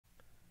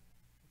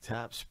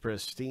Topps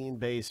Pristine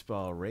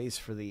Baseball race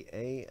for the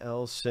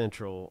AL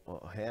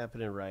Central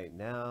happening right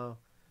now.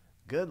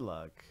 Good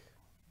luck.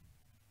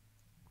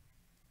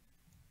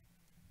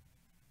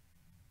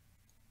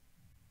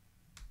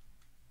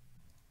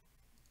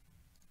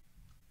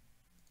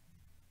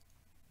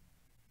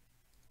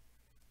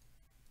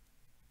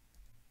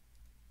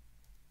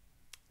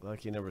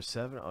 Lucky number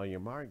 7. On your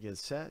mark, get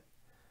set,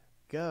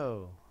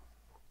 go.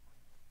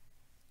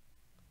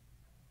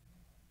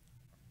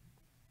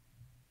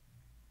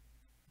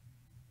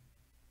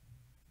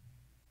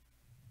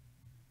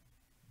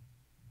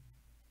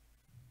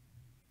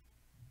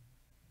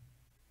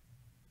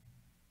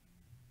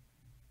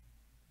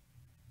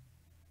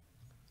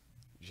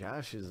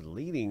 Josh is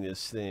leading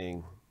this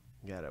thing.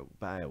 Got to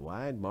by a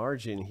wide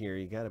margin here.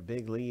 You got a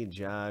big lead,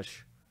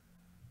 Josh.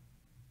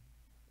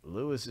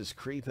 Lewis is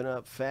creeping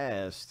up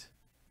fast.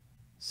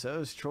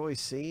 So's Troy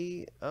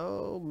C.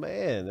 Oh,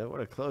 man.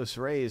 What a close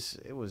race.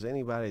 It was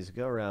anybody's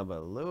go-around,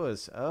 but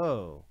Lewis,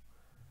 oh.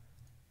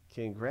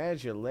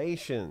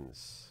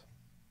 Congratulations.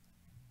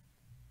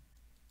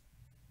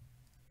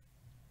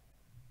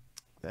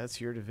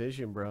 That's your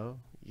division, bro.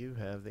 You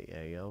have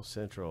the AL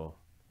Central.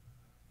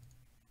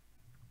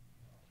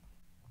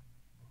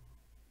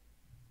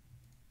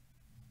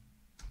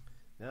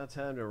 Now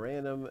time to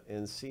random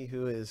and see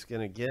who is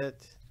going to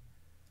get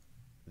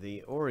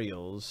the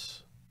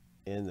Orioles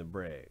in the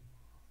break.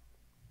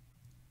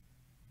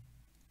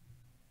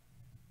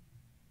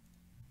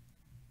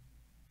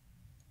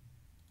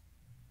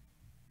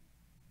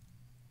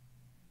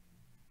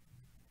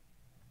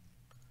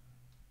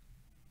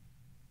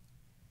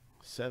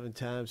 Seven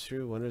times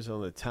through. Winners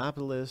on the top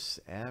of the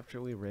list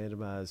after we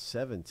randomize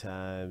 7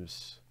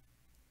 times.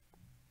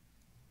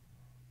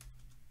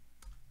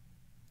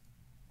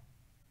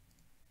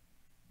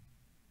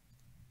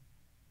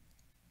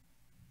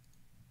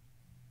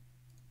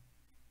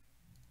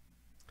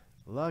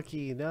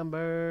 Lucky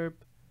number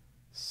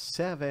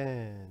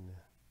 7.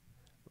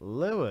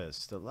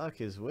 Lewis, the luck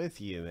is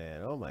with you,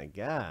 man. Oh my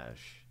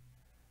gosh.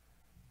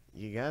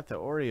 You got the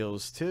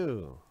Orioles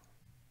too.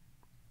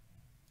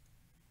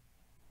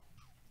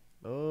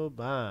 Oh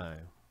my.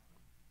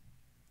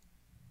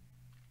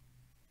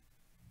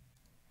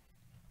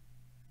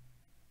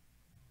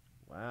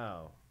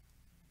 Wow.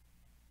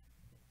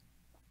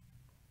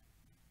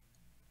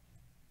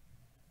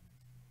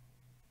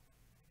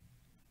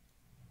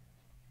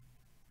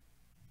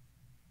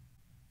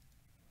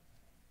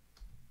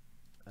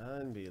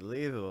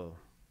 Unbelievable.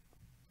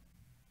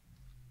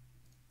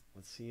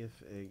 Let's see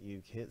if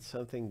you hit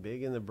something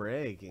big in the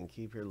break and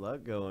keep your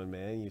luck going,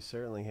 man. You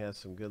certainly have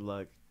some good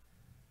luck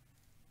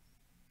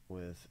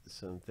with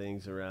some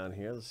things around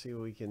here. Let's see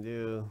what we can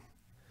do.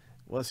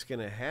 What's going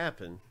to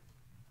happen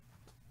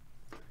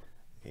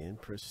in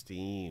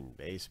Pristine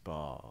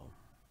Baseball?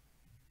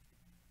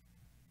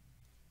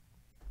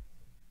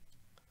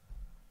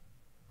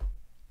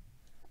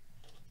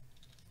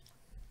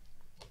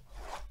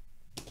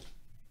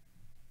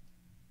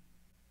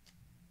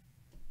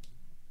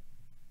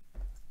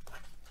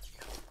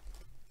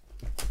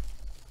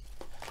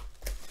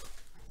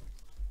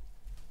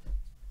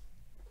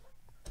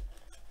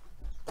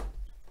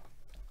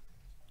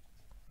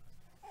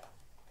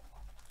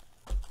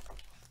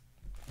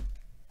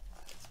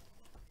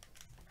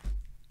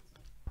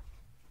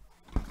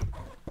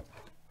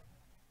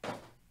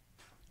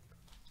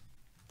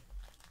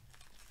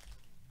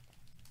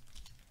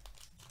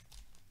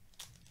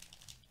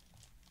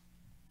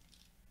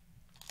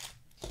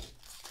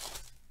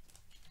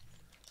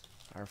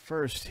 Our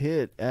first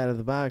hit out of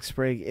the box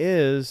break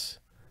is,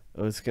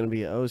 oh, it's going to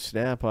be an O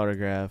Snap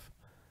autograph.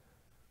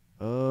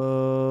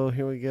 Oh,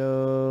 here we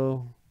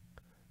go.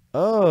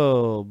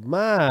 Oh,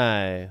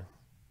 my.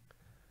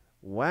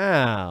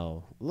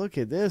 Wow. Look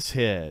at this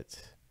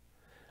hit.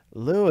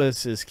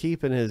 Lewis is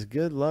keeping his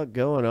good luck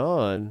going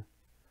on.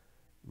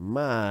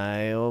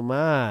 My, oh,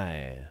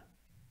 my.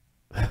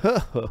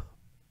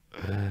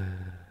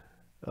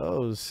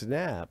 Oh,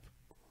 snap.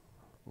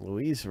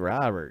 Luis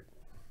Robert.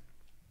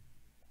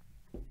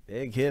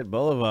 Big Hit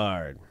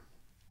Boulevard.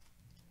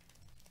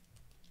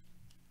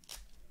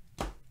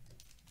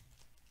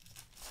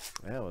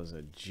 That was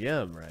a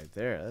gem right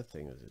there. That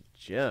thing was a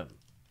gem.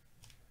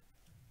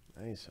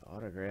 Nice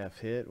autograph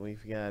hit.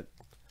 We've got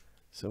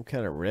some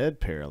kind of red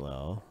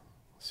parallel.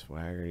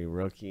 Swaggery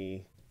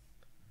rookie.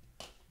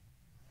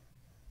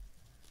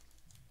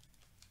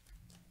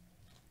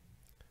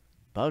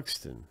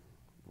 Buxton.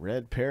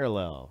 Red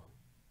parallel.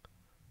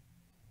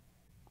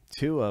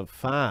 2 of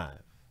 5.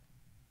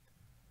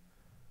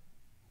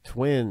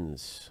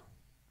 Twins.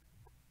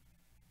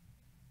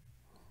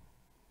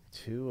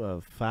 2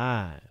 of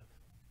 5.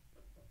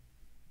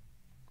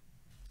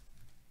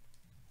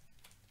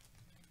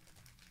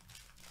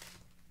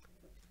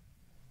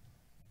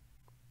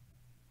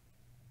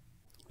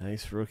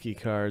 Nice rookie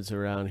cards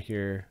around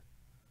here.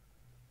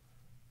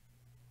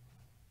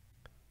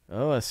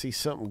 Oh, I see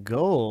something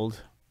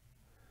gold.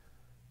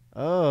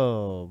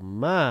 Oh,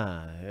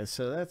 my.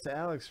 So that's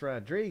Alex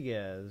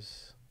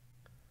Rodriguez.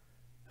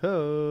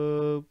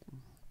 Hope.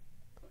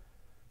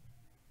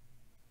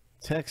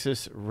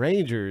 Texas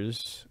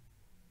Rangers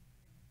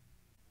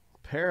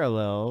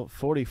parallel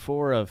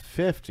 44 of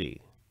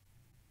 50.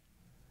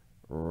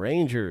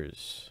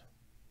 Rangers.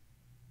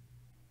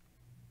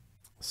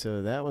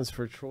 So that one's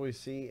for Troy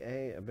C.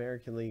 A,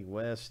 American League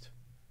West.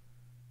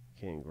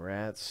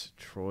 Congrats,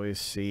 Troy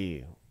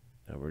C.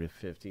 Over to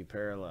 50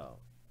 parallel.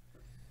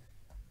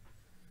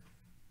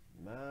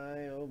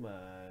 My, oh my.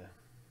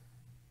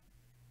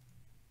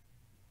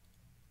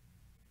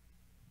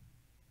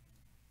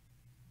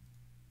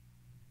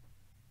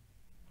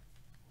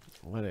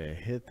 What a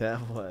hit that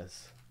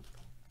was.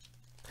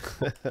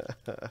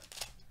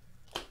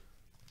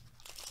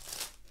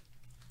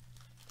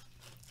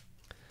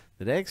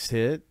 The next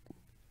hit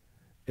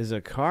is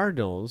a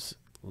Cardinals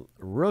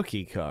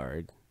rookie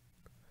card.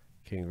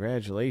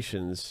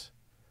 Congratulations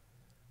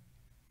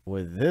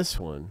with this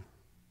one.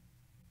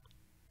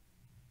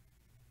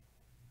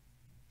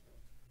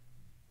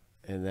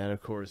 And that,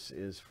 of course,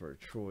 is for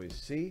Troy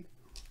C.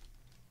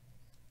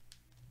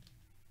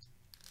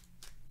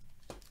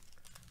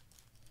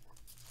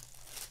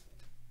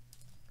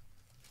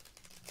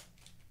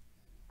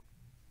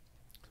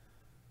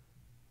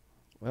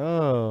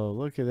 Oh,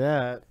 look at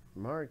that.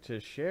 Mark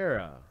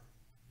Teixeira.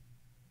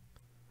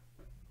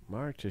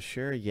 Mark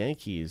Teixeira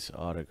Yankees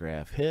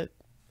autograph hit.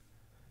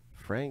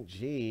 Frank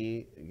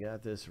G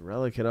got this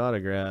relic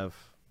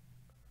autograph.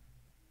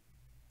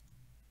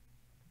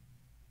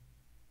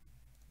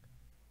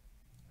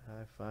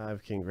 High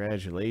five.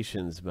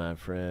 Congratulations, my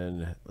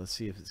friend. Let's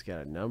see if it's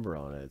got a number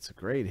on it. It's a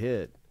great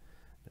hit,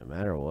 no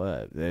matter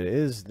what. That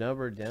is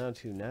numbered down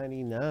to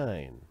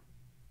 99.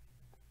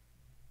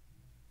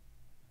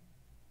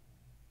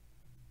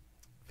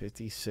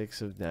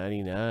 56 of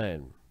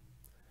 99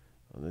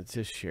 on the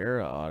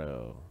Teixeira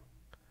auto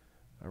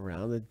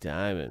around the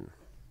diamond.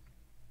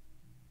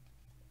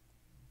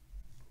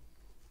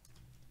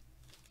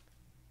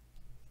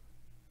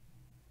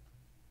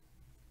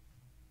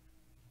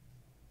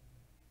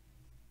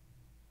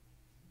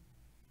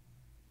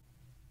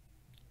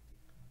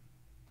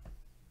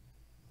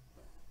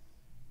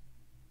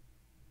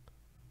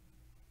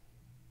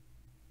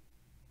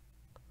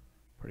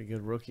 Pretty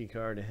good rookie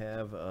card to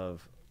have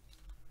of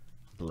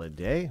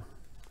Bleday,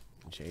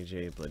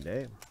 JJ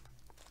Bleday.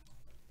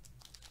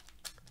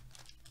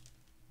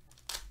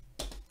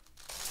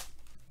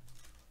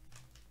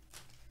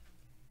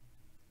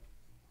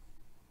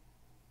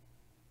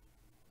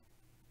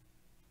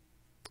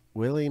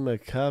 Willie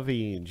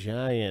McCovey,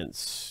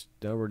 Giants,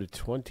 number to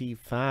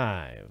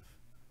 25.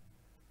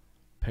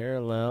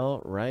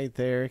 Parallel right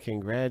there.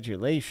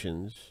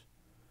 Congratulations,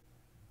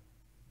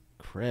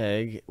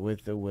 Craig,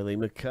 with the Willie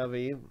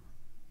McCovey.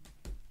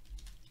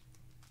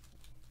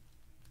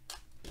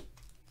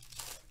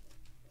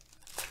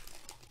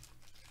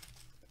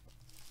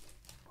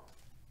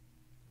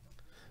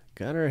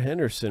 Gunnar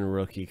Henderson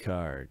rookie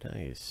card.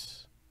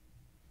 Nice.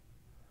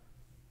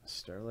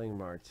 Sterling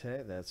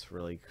Marte. That's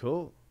really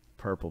cool.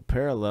 Purple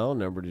parallel,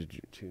 number to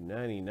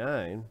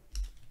 299.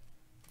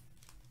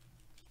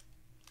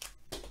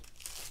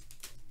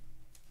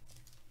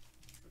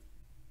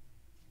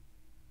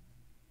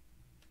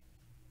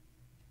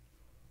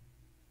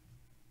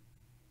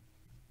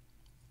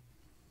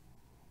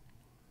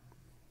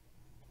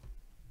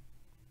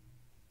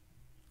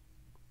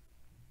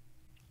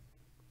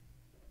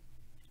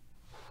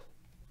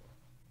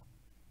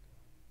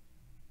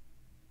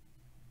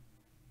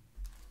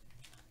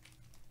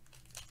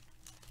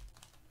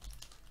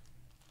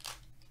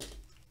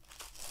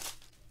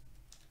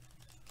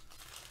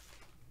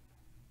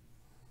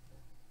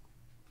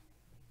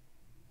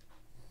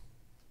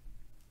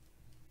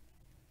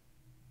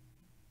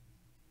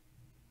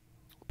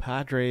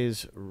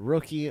 Padres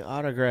rookie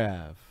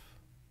autograph.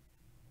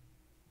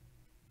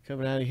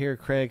 Coming out of here,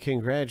 Craig,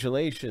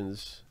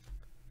 congratulations.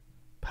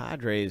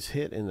 Padres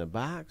hit in the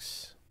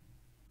box.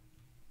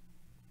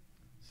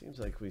 Seems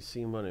like we've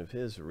seen one of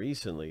his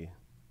recently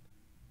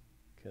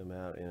come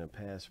out in a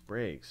past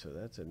break. So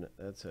that's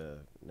a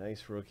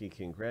nice rookie.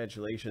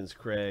 Congratulations,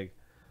 Craig.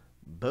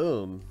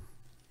 Boom.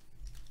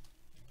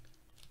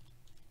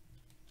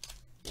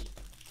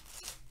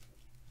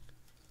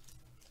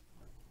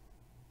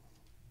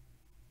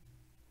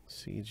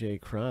 CJ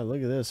Cron,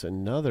 look at this,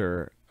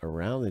 another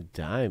around the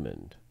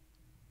diamond.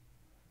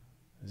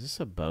 Is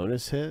this a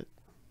bonus hit?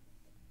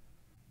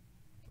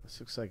 This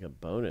looks like a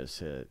bonus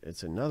hit.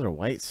 It's another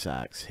White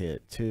Sox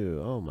hit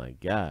too. Oh my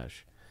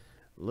gosh.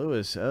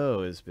 Lewis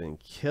O has been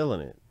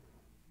killing it.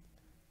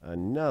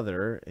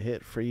 Another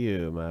hit for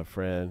you, my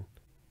friend.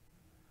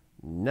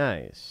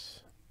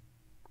 Nice.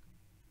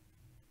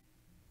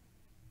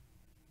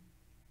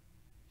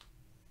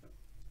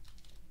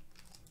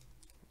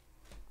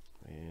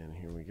 And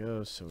here we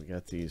go. So we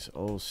got these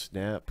old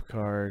snap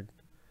card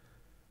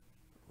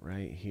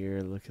right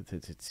here. Look at the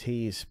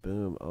Tatis.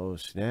 Boom. Oh,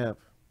 snap.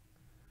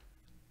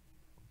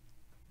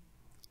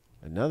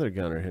 Another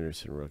Gunnar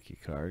Henderson rookie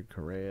card.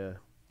 Correa.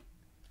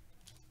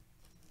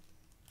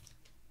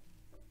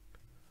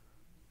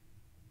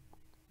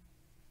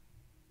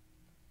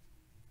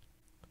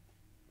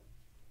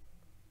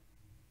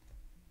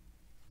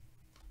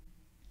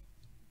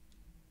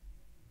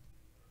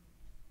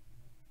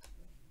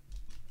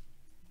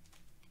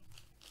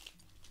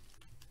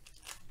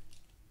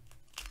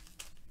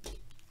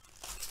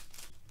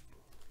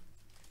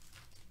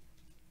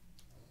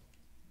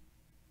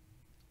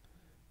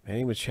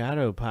 Manny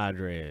Machado,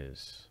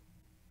 Padres.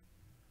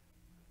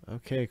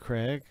 Okay,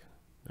 Craig.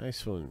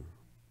 Nice one.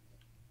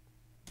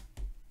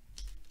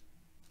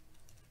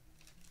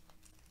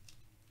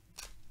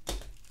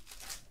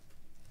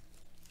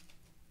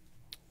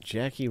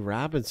 Jackie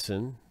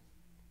Robinson.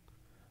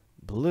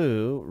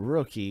 Blue,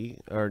 rookie.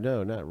 Or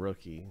no, not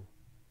rookie.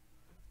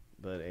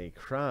 But a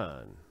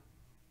Cron.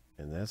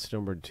 And that's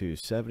number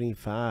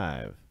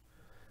 275.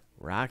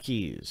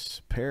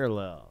 Rockies,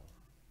 parallel.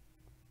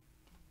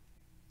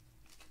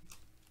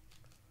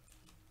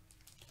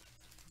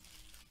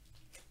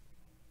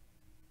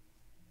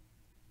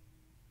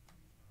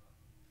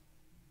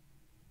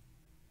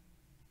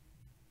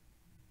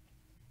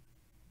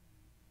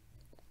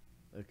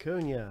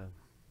 Acuna.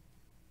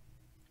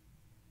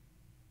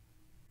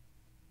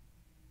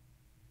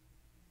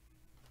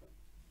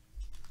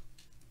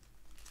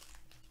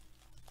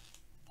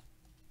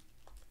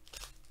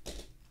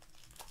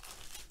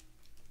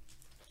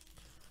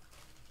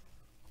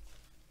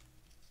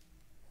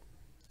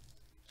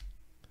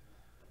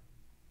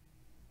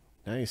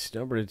 Nice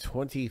number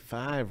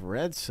 25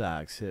 Red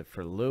Sox hit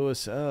for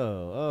Lewis.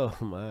 Oh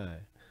my.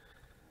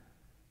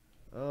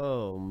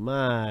 Oh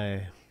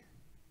my.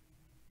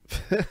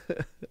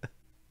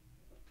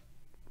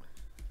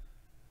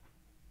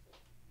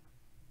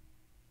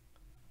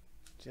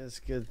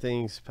 Just good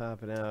things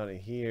popping out of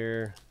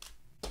here.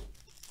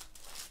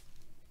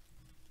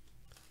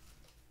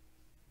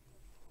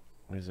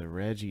 There's a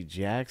Reggie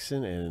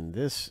Jackson and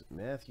this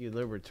Matthew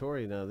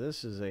Liberatore. Now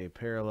this is a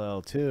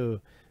parallel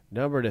too.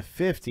 Number to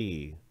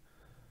 50.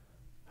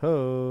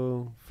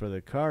 Ho for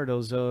the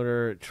Cardinals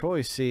owner,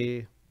 Troy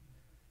C.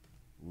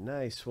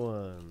 Nice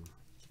one.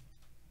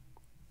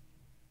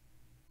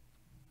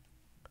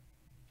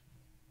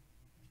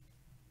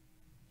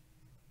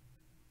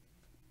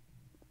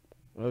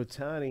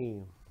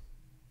 Ohtani.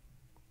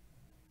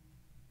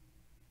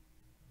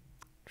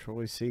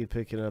 Troy C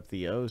picking up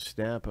the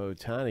snap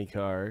Ohtani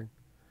card.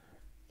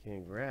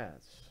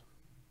 Congrats.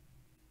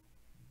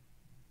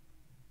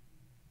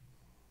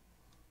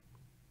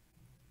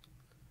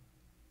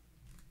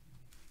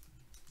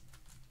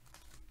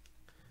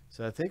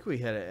 So I think we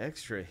had an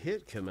extra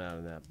hit come out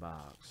in that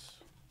box,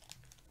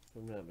 if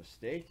I'm not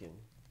mistaken.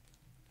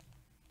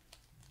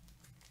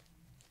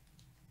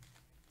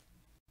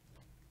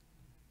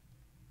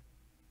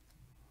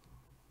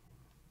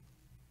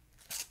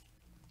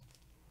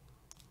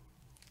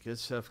 Good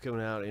stuff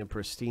coming out in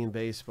Pristine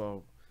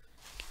Baseball.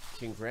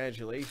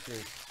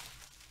 Congratulations.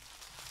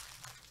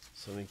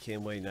 Somebody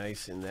came away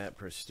nice in that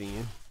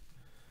Pristine.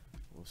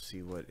 We'll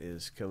see what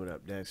is coming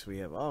up next. We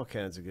have all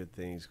kinds of good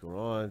things going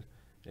on.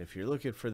 If you're looking for